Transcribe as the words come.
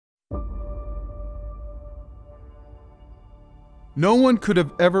No one could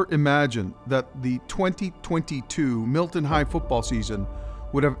have ever imagined that the 2022 Milton High football season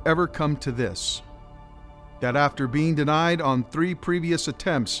would have ever come to this. That after being denied on 3 previous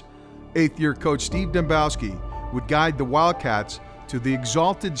attempts, 8th-year coach Steve Dembowski would guide the Wildcats to the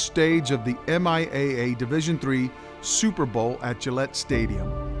exalted stage of the MIAA Division III Super Bowl at Gillette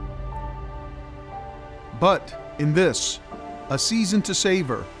Stadium. But in this, a season to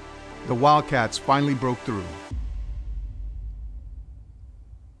savor, the Wildcats finally broke through.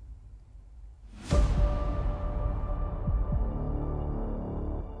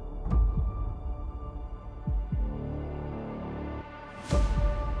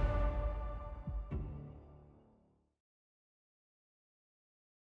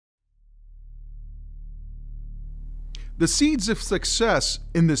 The seeds of success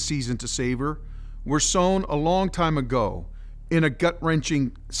in this season to savor were sown a long time ago in a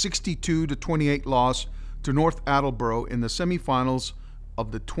gut-wrenching 62-28 loss to North Attleboro in the semifinals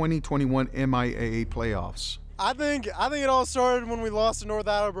of the 2021 MIAA playoffs. I think it all started when we lost to North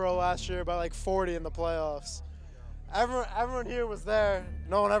Attleboro last year by like 40 in the playoffs. Everyone here was there.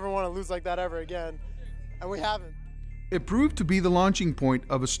 No one ever wanted to lose like that ever again, and we haven't. It proved to be the launching point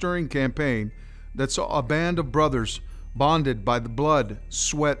of a stirring campaign that saw a band of brothers bonded by the blood,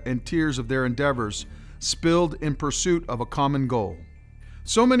 sweat, and tears of their endeavors, spilled in pursuit of a common goal.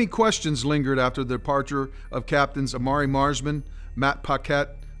 So many questions lingered after the departure of captains Amari Marsman, Matt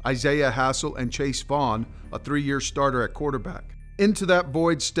Paquette, Isaiah Hassel, and Chase Vaughn, a 3-year starter at quarterback. Into that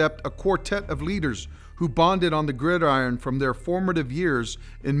void stepped a quartet of leaders who bonded on the gridiron from their formative years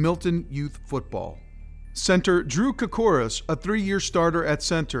in Milton youth football. Center Drew Kokoris, a 3-year starter at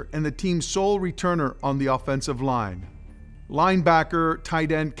center and the team's sole returner on the offensive line. Linebacker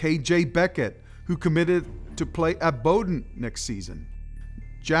tight end KJ Beckett, who committed to play at Bowdoin next season.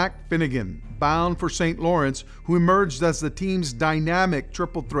 Jack Finnegan, bound for St. Lawrence, who emerged as the team's dynamic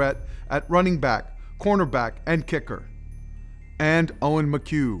triple threat at running back, cornerback, and kicker. And Owen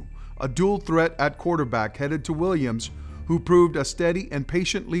McHugh, a dual threat at quarterback headed to Williams, who proved a steady and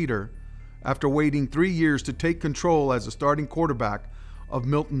patient leader after waiting 3 years to take control as a starting quarterback of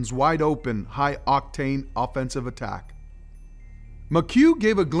Milton's wide-open, high-octane offensive attack. McHugh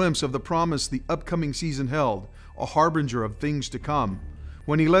gave a glimpse of the promise the upcoming season held, a harbinger of things to come,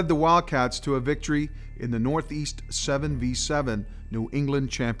 when he led the Wildcats to a victory in the Northeast 7v7 New England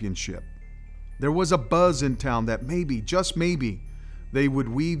Championship. There was a buzz in town that maybe, just maybe, they would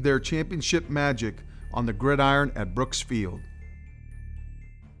weave their championship magic on the gridiron at Brooks Field.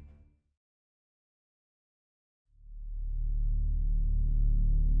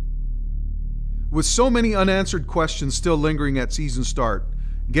 With so many unanswered questions still lingering at season start,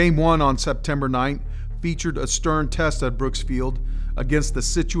 Game 1 on September 9th featured a stern test at Brooks Field against the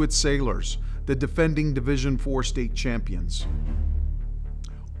Scituate Sailors, the defending Division IV state champions.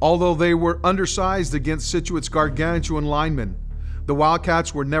 Although they were undersized against Scituate's gargantuan linemen, the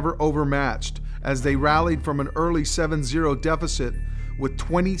Wildcats were never overmatched as they rallied from an early 7-0 deficit with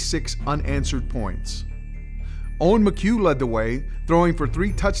 26 unanswered points. Owen McHugh led the way, throwing for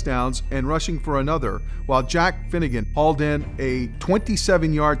 3 touchdowns and rushing for another, while Jack Finnegan hauled in a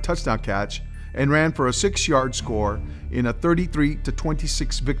 27-yard touchdown catch and ran for a 6-yard score in a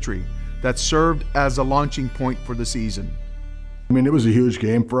 33-26 victory that served as a launching point for the season. I mean, it was a huge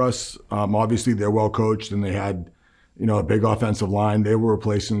game for us. Obviously, they're well coached and they had, a big offensive line. They were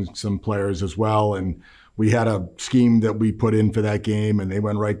replacing some players as well, and we had a scheme that we put in for that game, and they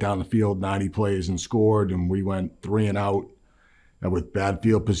went right down the field, 90 plays, and scored, and we went 3 and out with bad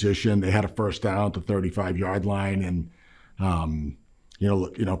field position. They had a first down at the 35-yard line, and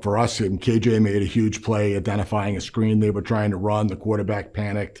for us, and KJ made a huge play identifying a screen they were trying to run. The quarterback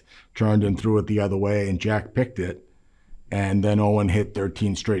panicked, turned and threw it the other way, and Jack picked it. And then Owen hit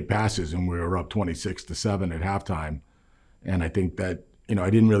 13 straight passes, and we were up 26-7 at halftime. And I think that, I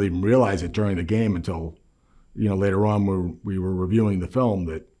didn't really realize it during the game until, later on we were reviewing the film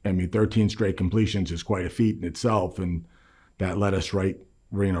that, 13 straight completions is quite a feat in itself. And that led us right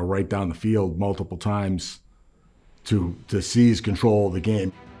down the field multiple times to seize control of the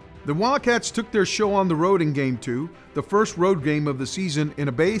game. The Wildcats took their show on the road in Game 2, the first road game of the season in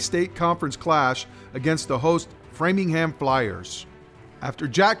a Bay State Conference clash against the host Framingham Flyers. After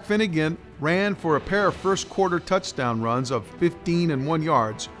Jack Finnegan ran for a pair of first-quarter touchdown runs of 15 and 1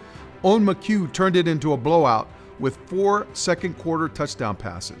 yards, Owen McHugh turned it into a blowout with 4 second-quarter touchdown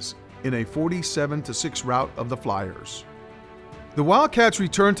passes in a 47-6 rout of the Flyers. The Wildcats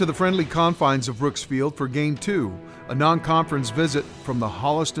returned to the friendly confines of Brooks Field for Game 2, a non-conference visit from the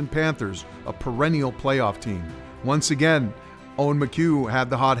Holliston Panthers, a perennial playoff team. Once again, Owen McHugh had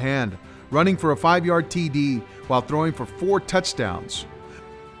the hot hand, running for a 5-yard TD while throwing for 4 touchdowns.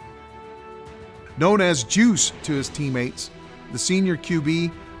 Known as Juice to his teammates, the senior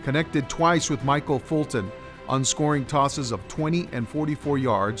QB connected twice with Michael Fulton on scoring tosses of 20 and 44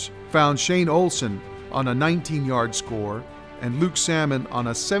 yards, found Shane Olson on a 19-yard score, and Luke Salmon on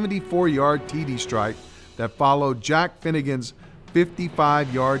a 74-yard TD strike that followed Jack Finnegan's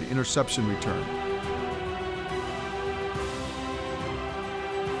 55-yard interception return.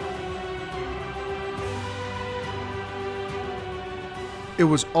 It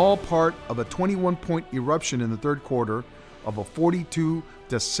was all part of a 21-point eruption in the third quarter of a 42-6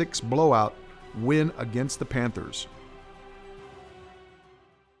 blowout win against the Panthers.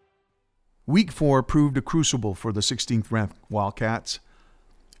 Week 4 proved a crucible for the 16th-ranked Wildcats.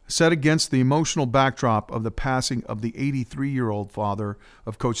 Set against the emotional backdrop of the passing of the 83-year-old father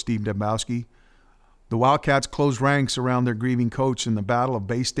of Coach Steve Dembowski, the Wildcats closed ranks around their grieving coach in the battle of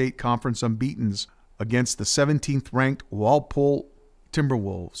Bay State Conference unbeatens against the 17th-ranked Walpole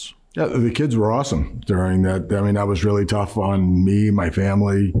Timberwolves. Yeah, the kids were awesome during that. I mean, that was really tough on me, my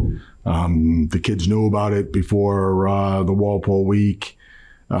family. The kids knew about it before the Walpole week.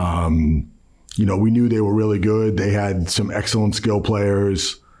 You know, we knew they were really good. They had some excellent skill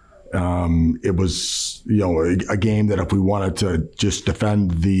players. It was, you know, a game that if we wanted to just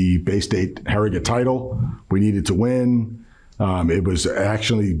defend the Bay State Harrogate title, we needed to win. It was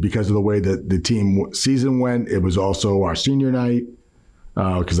actually, because of the way that the team season went, it was also our senior night.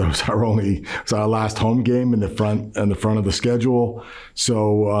 Because that was our last home game in the front of the schedule.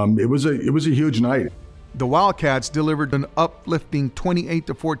 So it was a huge night. The Wildcats delivered an uplifting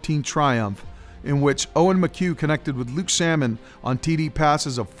 28-14 triumph in which Owen McHugh connected with Luke Salmon on TD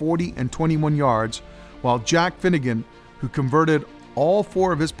passes of 40 and 21 yards, while Jack Finnegan, who converted all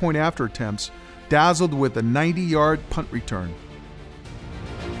 4 of his point-after attempts, dazzled with a 90-yard punt return.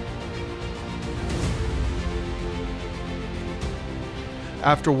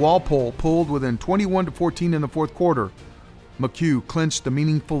 After Walpole pulled within 21-14 in the fourth quarter, McHugh clinched the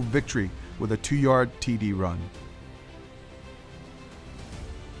meaningful victory with a 2-yard TD run.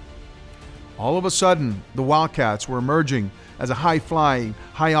 All of a sudden, the Wildcats were emerging as a high-flying,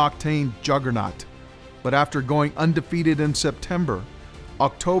 high-octane juggernaut. But after going undefeated in September,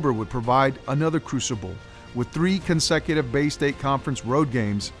 October would provide another crucible with 3 consecutive Bay State Conference road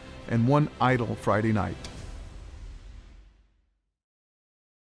games and 1 idle Friday night.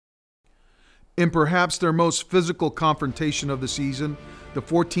 In perhaps their most physical confrontation of the season, the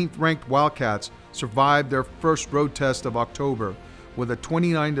 14th-ranked Wildcats survived their first road test of October with a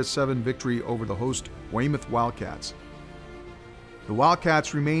 29-7 victory over the host Weymouth Wildcats. The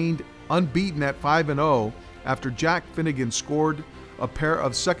Wildcats remained unbeaten at 5-0 after Jack Finnegan scored a pair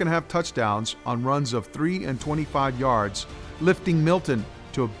of second-half touchdowns on runs of 3 and 25 yards, lifting Milton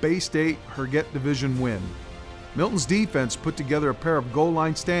to a Bay State Harrogate Division win. Milton's defense put together a pair of goal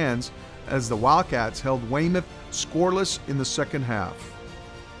line stands as the Wildcats held Weymouth scoreless in the second half.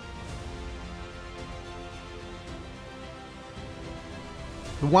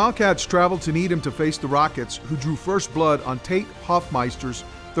 The Wildcats traveled to Needham to face the Rockets, who drew first blood on Tate Hoffmeister's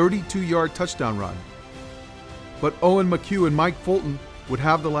 32-yard touchdown run. But Owen McHugh and Mike Fulton would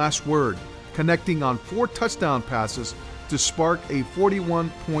have the last word, connecting on 4 touchdown passes to spark a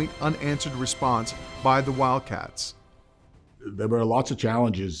 41-point unanswered response by the Wildcats. There were lots of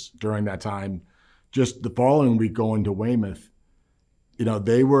challenges during that time. Just the following week going to Weymouth, you know,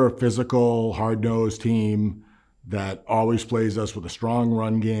 they were a physical, hard-nosed team that always plays us with a strong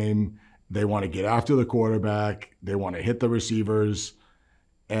run game. They want to get after the quarterback. They want to hit the receivers.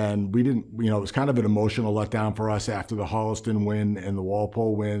 And we didn't, you know, it was kind of an emotional letdown for us after the Holliston win and the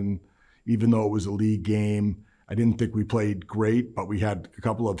Walpole win, even though it was a league game. I didn't think we played great, but we had a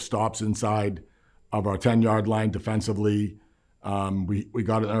couple of stops inside of our 10-yard line defensively. We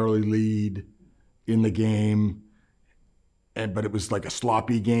got an early lead in the game, but it was like a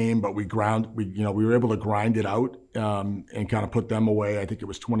sloppy game. But we were able to grind it out and kind of put them away. I think it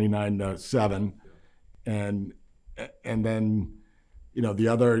was 29-7, and then the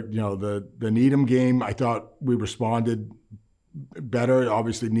other the Needham game. I thought we responded better.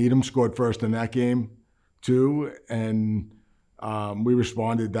 Obviously, Needham scored first in that game too, and we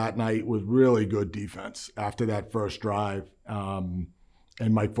responded that night with really good defense after that first drive.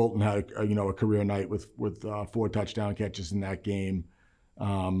 And Mike Fulton had a career night with 4 touchdown catches in that game.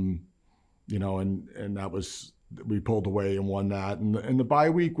 And that was, we pulled away and won that. And the bye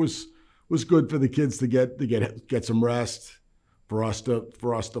week was good for the kids to get some rest, for us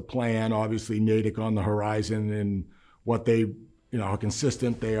to plan. Obviously, Natick on the horizon and what they, how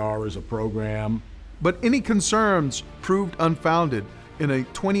consistent they are as a program. But any concerns proved unfounded in a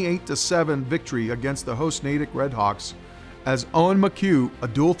 28-7 victory against the host Natick Redhawks as Owen McHugh, a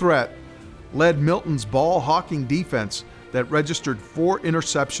dual threat, led Milton's ball-hawking defense that registered 4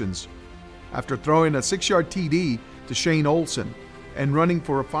 interceptions after throwing a 6-yard TD to Shane Olson and running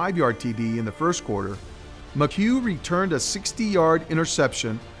for a 5-yard TD in the first quarter. McHugh returned a 60-yard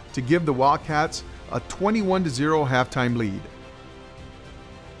interception to give the Wildcats a 21-0 halftime lead.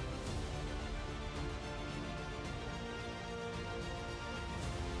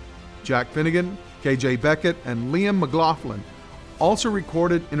 Jack Finnegan, KJ Beckett, and Liam McLaughlin also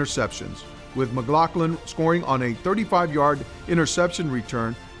recorded interceptions, with McLaughlin scoring on a 35-yard interception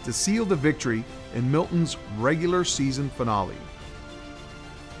return to seal the victory in Milton's regular season finale.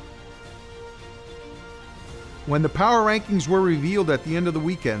 When the power rankings were revealed at the end of the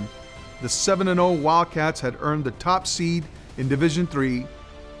weekend, the 7-0 Wildcats had earned the top seed in Division III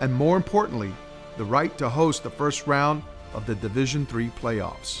and, more importantly, the right to host the first round of the Division III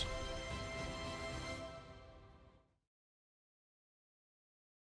playoffs.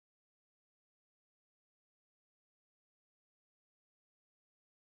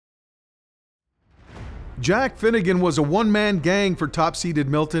 Jack Finnegan was a one-man gang for top-seeded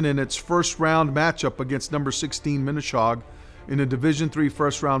Milton in its first-round matchup against number 16 Minneshaug in a Division III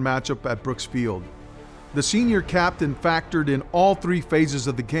first-round matchup at Brooks Field. The senior captain factored in all 3 phases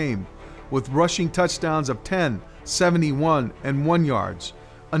of the game, with rushing touchdowns of 10, 71, and 1 yards,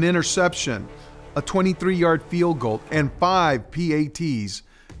 an interception, a 23-yard field goal, and 5 PATs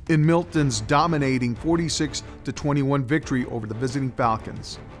in Milton's dominating 46-21 victory over the visiting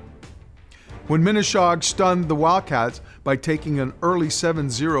Falcons. When Minneshaug stunned the Wildcats by taking an early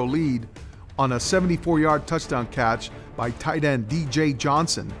 7-0 lead on a 74-yard touchdown catch by tight end DJ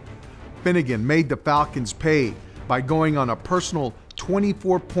Johnson, Finnegan made the Falcons pay by going on a personal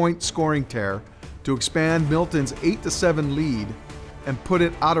 24-point scoring tear to expand Milton's 8-7 lead and put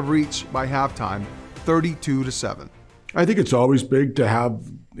it out of reach by halftime, 32-7. I think it's always big to have,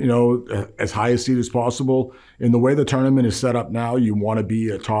 as high a seed as possible. In the way the tournament is set up now, you want to be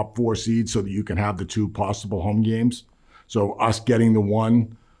a top 4 seed so that you can have the 2 possible home games. So us getting the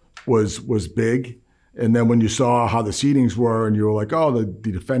 1 was big. And then when you saw how the seedings were and you were like, oh, the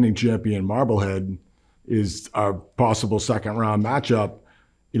defending champion Marblehead is our possible second round matchup,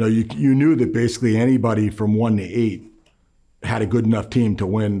 you knew that basically anybody from 1 to 8 had a good enough team to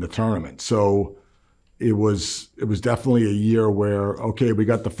win the tournament. So it was definitely a year where, okay, we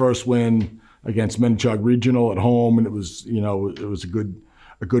got the first win against Minneshaug Regional at home, and it was a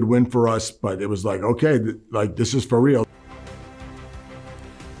good win for us, but it was like, okay, this is for real.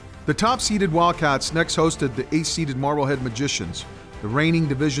 The top-seeded Wildcats next hosted the 8th-seeded Marblehead Magicians, the reigning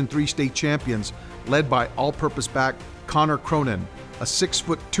Division III state champions, led by all-purpose back Connor Cronin, a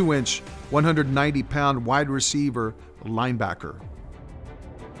 6'2", 190-pound wide receiver linebacker.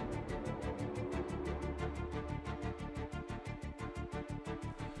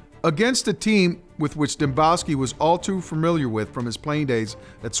 Against a team with which Dembowski was all too familiar with from his playing days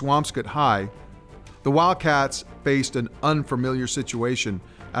at Swampscott High, the Wildcats faced an unfamiliar situation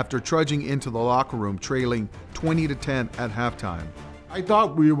after trudging into the locker room trailing 20-10 at halftime. I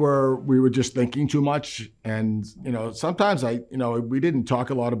thought we were just thinking too much, and sometimes we didn't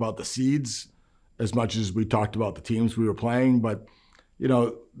talk a lot about the seeds as much as we talked about the teams we were playing, but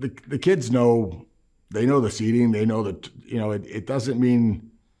the kids know the seeding, they know that it doesn't mean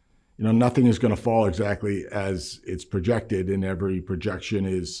nothing is going to fall exactly as it's projected, and every projection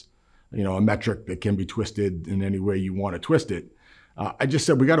is, a metric that can be twisted in any way you want to twist it. I just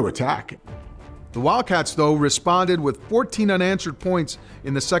said we got to attack. The Wildcats, though, responded with 14 unanswered points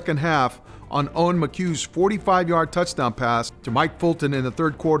in the second half on Owen McHugh's 45-yard touchdown pass to Mike Fulton in the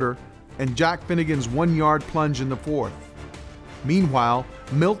third quarter and Jack Finnegan's 1-yard plunge in the fourth. Meanwhile,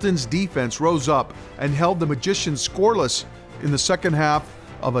 Milton's defense rose up and held the Magicians scoreless in the second half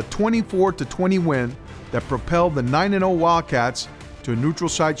of a 24-20 win that propelled the 9-0 Wildcats to a neutral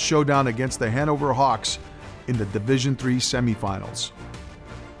site showdown against the Hanover Hawks in the Division III semifinals.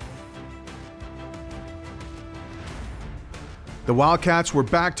 The Wildcats were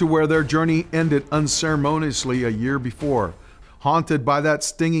back to where their journey ended unceremoniously a year before. Haunted by that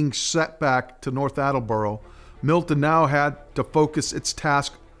stinging setback to North Attleboro, Milton now had to focus its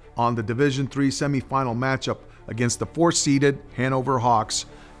task on the Division III semifinal matchup against the 4th-seeded Hanover Hawks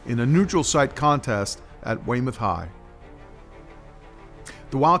in a neutral site contest at Weymouth High.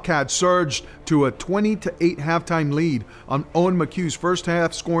 The Wildcats surged to a 20-8 halftime lead on Owen McHugh's first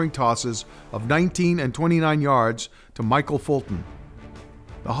half scoring tosses of 19 and 29 yards to Michael Fulton.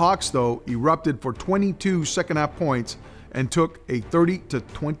 The Hawks, though, erupted for 22 second half points and took a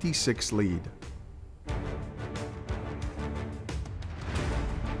 30-26 lead.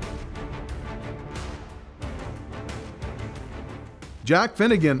 Jack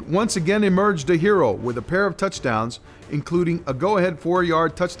Finnegan once again emerged a hero with a pair of touchdowns, including a go-ahead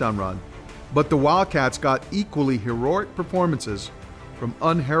 4-yard touchdown run. But the Wildcats got equally heroic performances from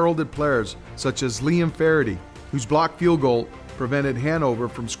unheralded players such as Liam Faraday, whose blocked field goal prevented Hanover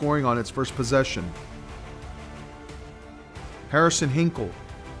from scoring on its first possession. Harrison Hinkle,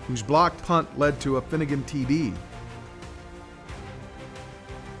 whose blocked punt led to a Finnegan TD.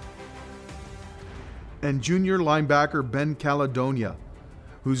 And junior linebacker Ben Caledonia,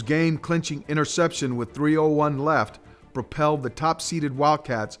 whose game-clinching interception with 3:01 left propelled the top-seeded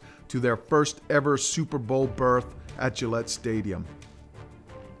Wildcats to their first ever Super Bowl berth at Gillette Stadium.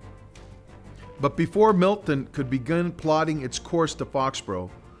 But before Milton could begin plotting its course to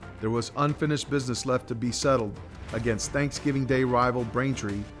Foxborough, there was unfinished business left to be settled against Thanksgiving Day rival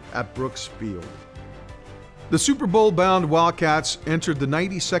Braintree at Brooks Field. The Super Bowl-bound Wildcats entered the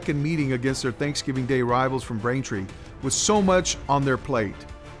 92nd meeting against their Thanksgiving Day rivals from Braintree with so much on their plate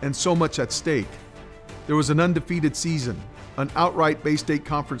and so much at stake. There was an undefeated season, an outright Bay State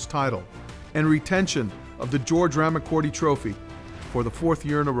Conference title, and retention of the George Ramacordy Trophy for the 4th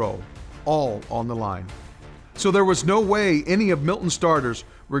year in a row, all on the line. So there was no way any of Milton's starters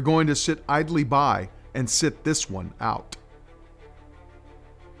were going to sit idly by and sit this one out.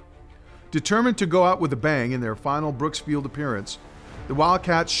 Determined to go out with a bang in their final Brooks Field appearance, the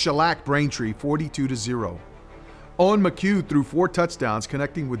Wildcats shellacked Braintree 42-0. Owen McHugh threw 4 touchdowns,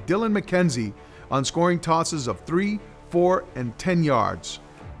 connecting with Dylan McKenzie on scoring tosses of 3, 4, and 10 yards.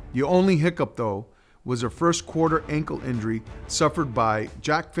 The only hiccup, though, was a first quarter ankle injury suffered by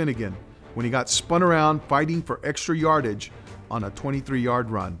Jack Finnegan when he got spun around fighting for extra yardage on a 23-yard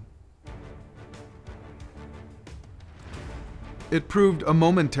run. It proved a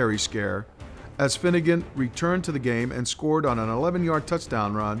momentary scare as Finnegan returned to the game and scored on an 11-yard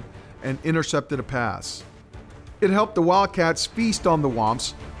touchdown run and intercepted a pass. It helped the Wildcats feast on the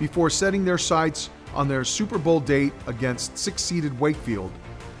Womps before setting their sights on their Super Bowl date against 6-seeded Wakefield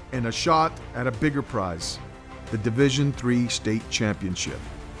and a shot at a bigger prize, the Division III state championship.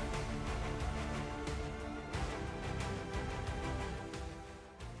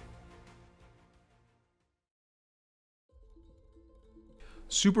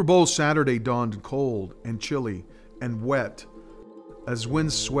 Super Bowl Saturday dawned cold and chilly and wet as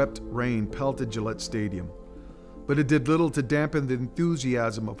wind-swept rain pelted Gillette Stadium. But it did little to dampen the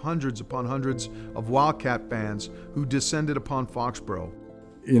enthusiasm of hundreds upon hundreds of Wildcat fans who descended upon Foxborough.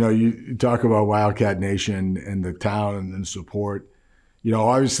 You know, you talk about Wildcat Nation and the town and support. You know,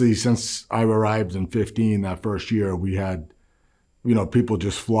 obviously since I arrived in 15, that first year, we had, you know, people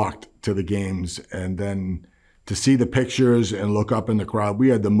just flocked to the games. And then to see the pictures and look up in the crowd, we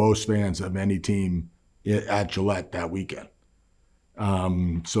had the most fans of any team at Gillette that weekend.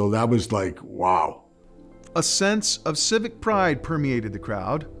 So that was like, wow. A sense of civic pride permeated the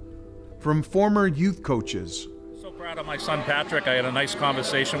crowd from former youth coaches. So proud of my son Patrick. I had a nice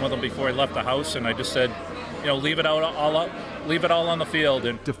conversation with him before he left the house, and I just said, you know, leave it all on the field.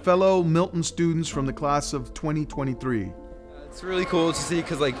 And to fellow Milton students from the class of 2023. It's really cool to see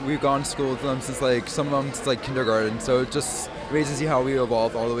because like we've gone to school with them since like some of them since like kindergarten, so it just amazing to see how we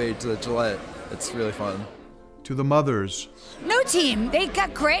evolved all the way to the Gillette. It's really fun. To the mothers. New team, they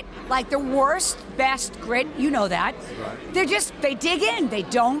got grit, like the worst, best grit, you know that. They dig in, they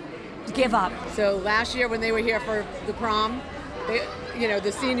don't give up. So last year when they were here for the prom,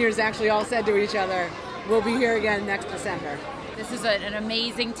 the seniors actually all said to each other, we'll be here again next December. This is an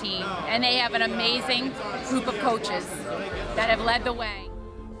amazing team, and they have an amazing group of coaches that have led the way.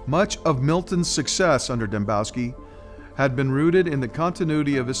 Much of Milton's success under Dembowski had been rooted in the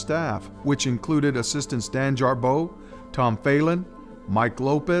continuity of his staff, which included assistants Dan Jarbeau, Tom Phelan, Mike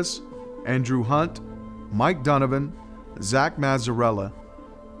Lopez, Andrew Hunt, Mike Donovan, Zach Mazzarella,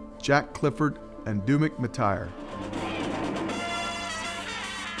 Jack Clifford, and Dumick Matire.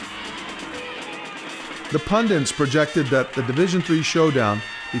 The pundits projected that the Division III showdown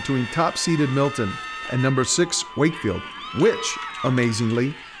between top-seeded Milton and number 6 Wakefield, which,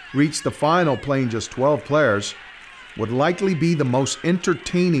 amazingly, reached the final playing just 12 players, would likely be the most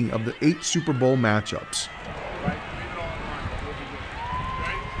entertaining of the 8 Super Bowl matchups.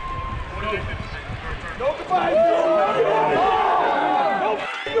 No goodbyes! No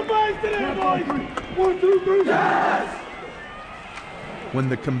goodbyes today, boys! 1, 2, 3, yes! When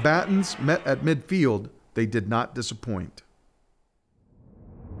the combatants met at midfield, they did not disappoint.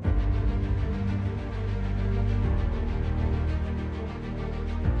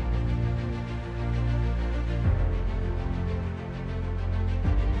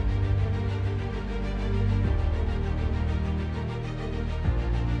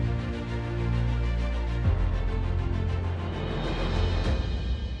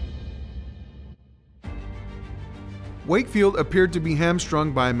 Wakefield appeared to be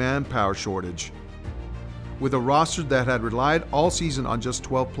hamstrung by a manpower shortage, with a roster that had relied all season on just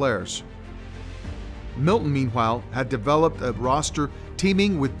 12 players. Milton, meanwhile, had developed a roster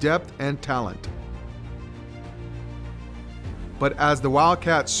teeming with depth and talent. But as the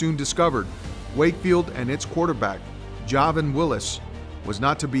Wildcats soon discovered, Wakefield and its quarterback, Javon Willis, was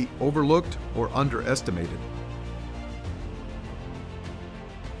not to be overlooked or underestimated.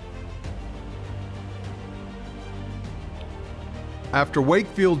 After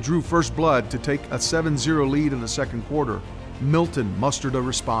Wakefield drew first blood to take a 7-0 lead in the second quarter, Milton mustered a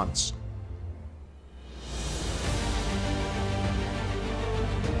response.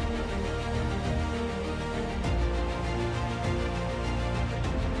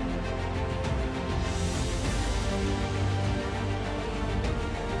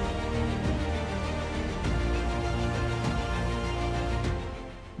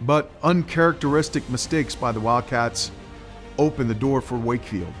 But uncharacteristic mistakes by the Wildcats opened the door for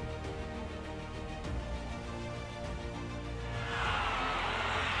Wakefield.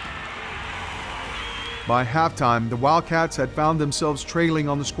 By halftime, the Wildcats had found themselves trailing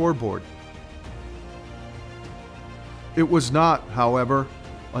on the scoreboard. It was not, however,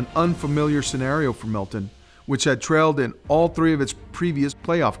 an unfamiliar scenario for Milton, which had trailed in all three of its previous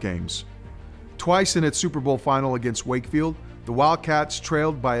playoff games. Twice in its Super Bowl final against Wakefield, the Wildcats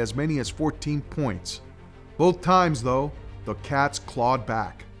trailed by as many as 14 points. Both times, though, the Cats clawed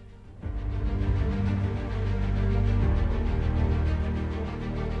back.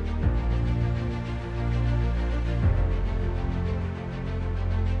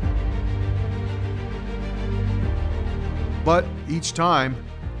 But each time,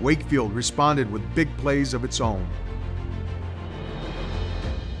 Wakefield responded with big plays of its own.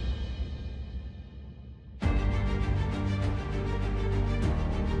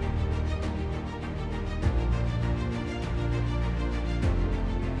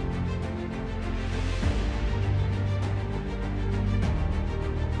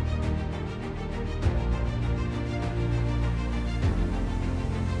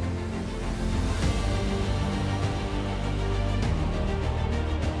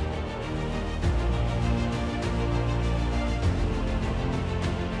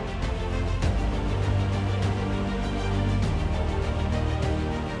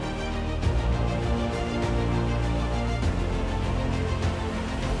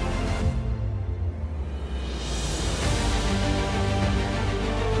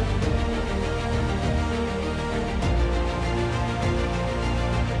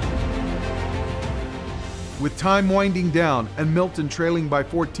 With time winding down and Milton trailing by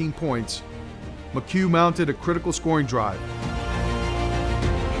 14 points, McHugh mounted a critical scoring drive.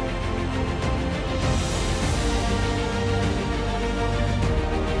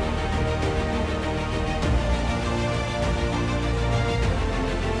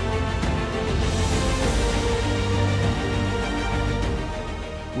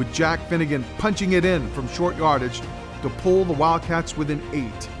 With Jack Finnegan punching it in from short yardage to pull the Wildcats within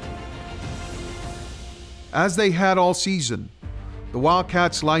 8. As they had all season, the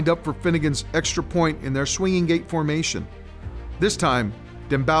Wildcats lined up for Finnegan's extra point in their swinging gate formation. This time,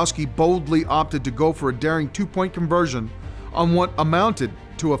 Dembowski boldly opted to go for a daring two-point conversion on what amounted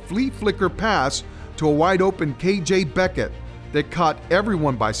to a flea flicker pass to a wide-open K.J. Beckett that caught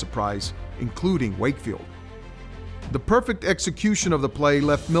everyone by surprise, including Wakefield. The perfect execution of the play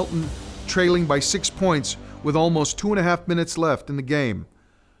left Milton trailing by 6 points with almost 2.5 minutes left in the game.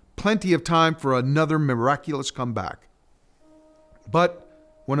 Plenty of time for another miraculous comeback. But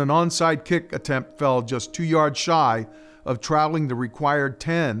when an onside kick attempt fell just 2 yards shy of traveling the required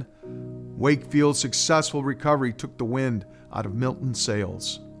 10, Wakefield's successful recovery took the wind out of Milton's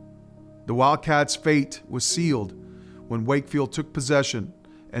sails. The Wildcats' fate was sealed when Wakefield took possession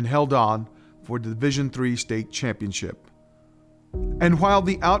and held on for the Division III state championship. And while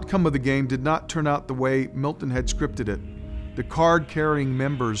the outcome of the game did not turn out the way Milton had scripted it, the card-carrying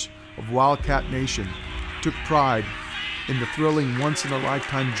members of Wildcat Nation took pride in the thrilling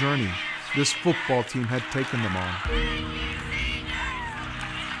once-in-a-lifetime journey this football team had taken them on.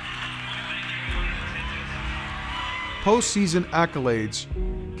 Postseason accolades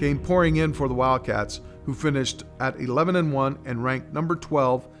came pouring in for the Wildcats, who finished at 11-1 and ranked number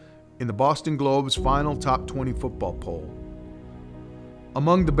 12 in the Boston Globe's final top 20 football poll.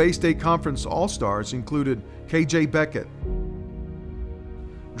 Among the Bay State Conference All-Stars included K.J. Beckett,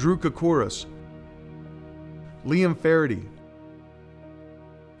 Drew Koukouris, Liam Faraday,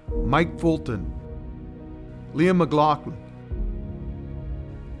 Mike Fulton, Liam McLaughlin,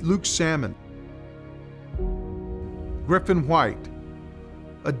 Luke Salmon, Griffin White,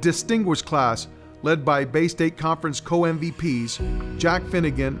 a distinguished class led by Bay State Conference co-MVPs Jack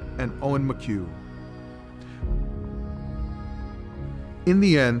Finnegan and Owen McHugh. In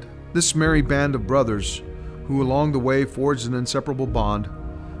the end, this merry band of brothers, who along the way forged an inseparable bond,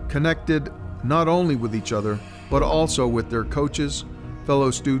 connected not only with each other, but also with their coaches,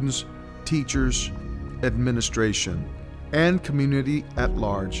 fellow students, teachers, administration, and community at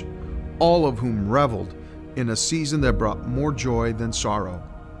large, all of whom reveled in a season that brought more joy than sorrow.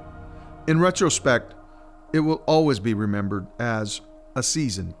 In retrospect, it will always be remembered as a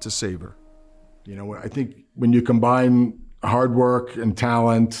season to savor. You know, I think when you combine hard work and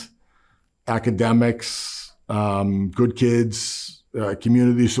talent, academics, good kids,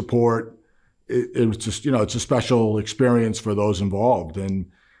 community support, it was just, you know, it's a special experience for those involved. And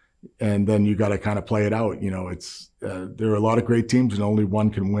then you got to kind of play it out. You know, there are a lot of great teams and only one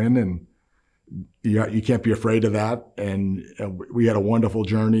can win. And you can't be afraid of that. And we had a wonderful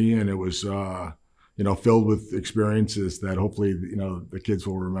journey, and it was, you know, filled with experiences that hopefully, you know, the kids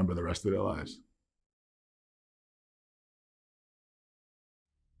will remember the rest of their lives.